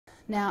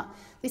Now,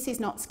 this is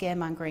not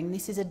scaremongering.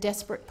 This is a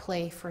desperate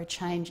plea for a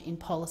change in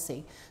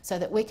policy so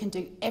that we can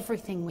do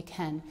everything we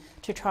can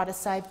to try to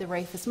save the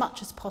reef as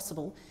much as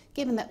possible,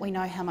 given that we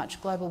know how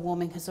much global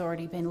warming has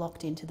already been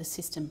locked into the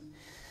system.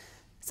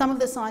 Some of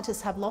the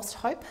scientists have lost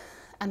hope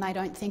and they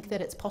don't think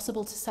that it's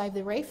possible to save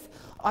the reef.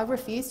 I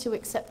refuse to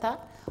accept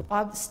that.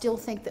 I still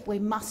think that we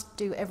must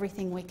do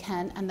everything we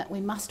can and that we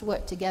must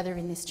work together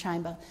in this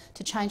chamber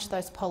to change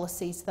those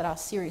policies that are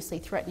seriously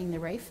threatening the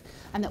reef,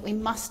 and that we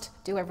must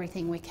do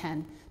everything we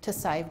can to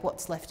save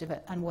what's left of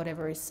it and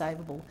whatever is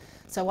savable.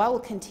 So I will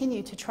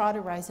continue to try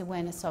to raise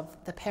awareness of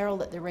the peril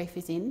that the reef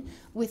is in,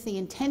 with the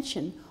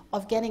intention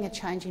of getting a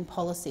change in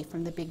policy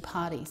from the big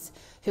parties,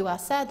 who are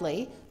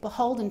sadly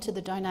beholden to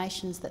the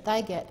donations that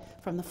they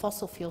get from the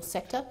fossil fuel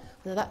sector,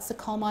 whether that's the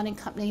coal mining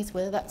companies,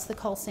 whether that's the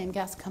coal seam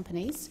gas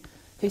companies,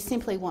 who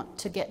simply want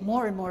to get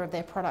more and more of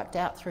their product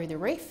out through the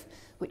reef,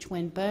 which,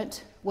 when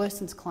burnt,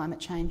 worsens climate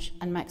change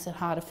and makes it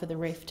harder for the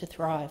reef to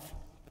thrive.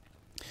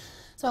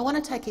 So I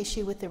want to take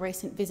issue with the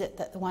recent visit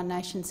that the One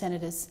Nation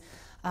senators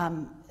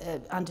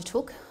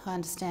undertook, I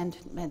understand,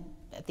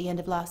 at the end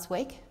of last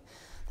week.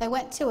 They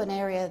went to an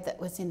area that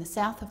was in the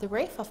south of the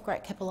reef, off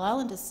Great Keppel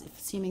Island,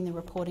 assuming the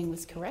reporting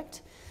was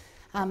correct.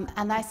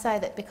 And they say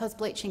that because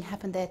bleaching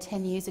happened there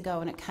 10 years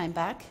ago and it came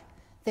back,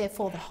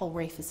 therefore the whole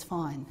reef is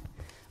fine.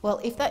 Well,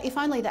 if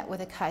only that were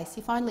the case,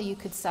 if only you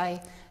could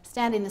say,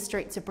 stand in the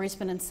streets of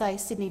Brisbane and say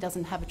Sydney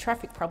doesn't have a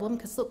traffic problem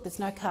because, look, there's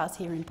no cars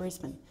here in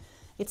Brisbane.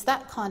 It's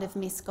that kind of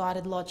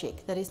misguided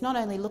logic that is not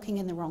only looking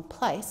in the wrong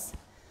place,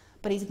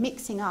 but is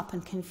mixing up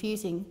and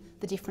confusing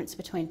the difference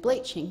between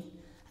bleaching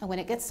and when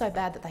it gets so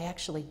bad that they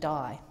actually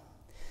die.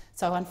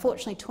 So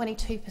unfortunately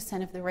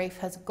 22% of the reef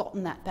has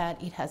gotten that bad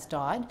it has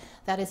died.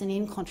 That is an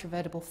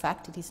incontrovertible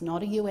fact. It is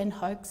not a UN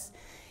hoax.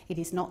 It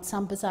is not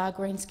some bizarre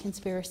Greens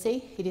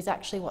conspiracy. It is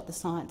actually what the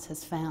science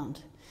has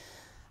found.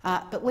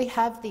 But we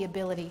have the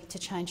ability to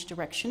change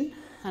direction,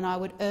 and I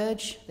would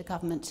urge the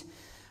government,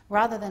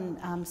 rather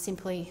than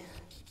simply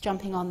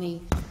jumping on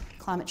the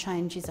climate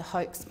change is a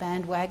hoax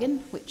bandwagon,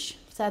 which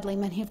sadly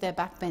many of their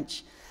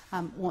backbench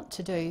want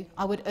to do,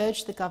 I would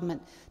urge the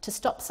government to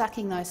stop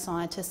sacking those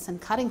scientists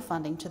and cutting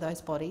funding to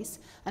those bodies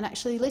and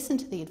actually listen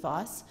to the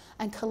advice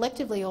and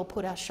collectively all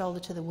put our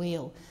shoulder to the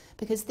wheel,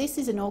 because this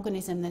is an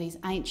organism that is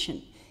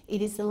ancient.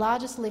 It is the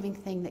largest living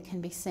thing that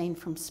can be seen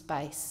from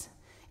space.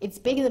 It's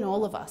bigger than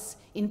all of us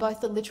in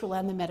both the literal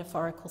and the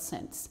metaphorical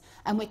sense,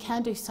 and we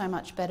can do so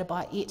much better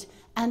by it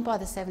and by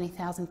the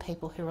 70,000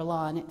 people who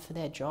rely on it for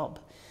their job.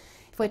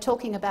 If we're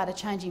talking about a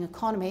changing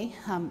economy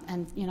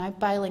and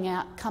bailing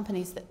out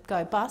companies that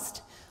go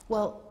bust,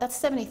 well, that's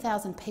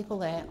 70,000 people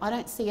there. I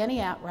don't see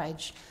any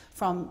outrage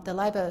from the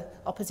Labor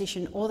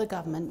opposition or the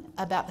government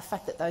about the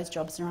fact that those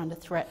jobs are under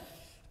threat.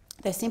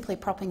 They're simply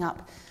propping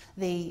up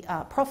the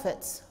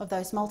profits of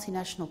those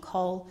multinational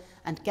coal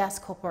and gas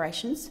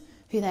corporations,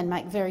 who then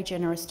make very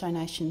generous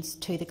donations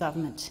to the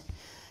government.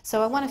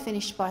 So I want to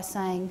finish by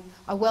saying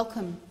I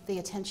welcome the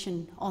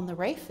attention on the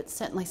reef. It's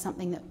certainly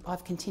something that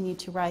I've continued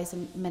to raise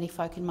and many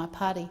folk in my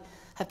party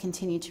have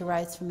continued to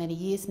raise for many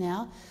years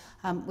now.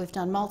 We've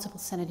done multiple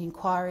Senate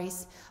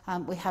inquiries.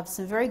 We have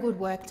some very good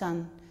work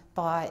done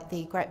by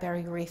the Great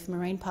Barrier Reef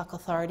Marine Park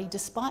Authority,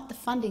 despite the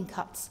funding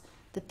cuts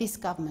that this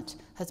government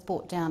has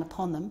brought down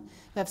upon them.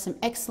 We have some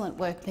excellent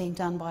work being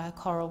done by our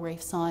coral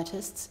reef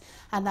scientists,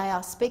 and they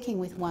are speaking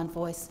with one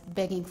voice,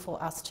 begging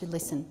for us to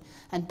listen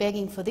and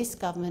begging for this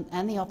government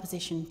and the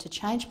opposition to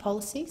change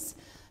policies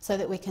so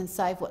that we can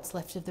save what's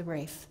left of the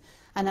reef.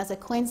 And as a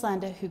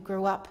Queenslander who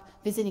grew up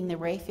visiting the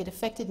reef, it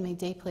affected me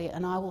deeply,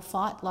 and I will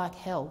fight like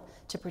hell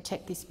to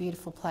protect this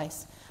beautiful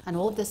place and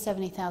all of the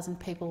 70,000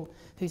 people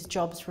whose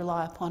jobs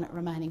rely upon it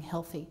remaining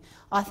healthy.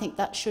 I think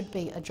that should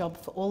be a job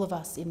for all of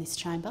us in this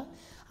chamber,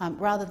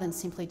 rather than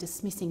simply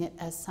dismissing it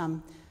as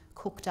some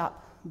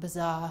cooked-up,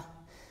 bizarre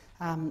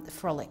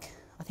frolic.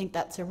 I think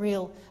that's a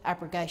real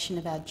abrogation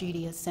of our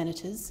duty as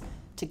senators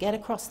to get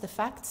across the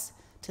facts,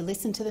 to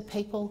listen to the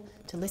people,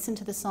 to listen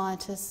to the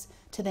scientists,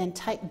 to then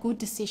take good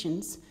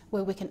decisions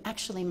where we can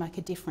actually make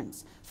a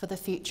difference for the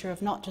future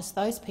of not just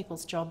those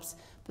people's jobs,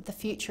 but the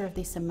future of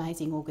this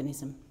amazing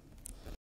organism.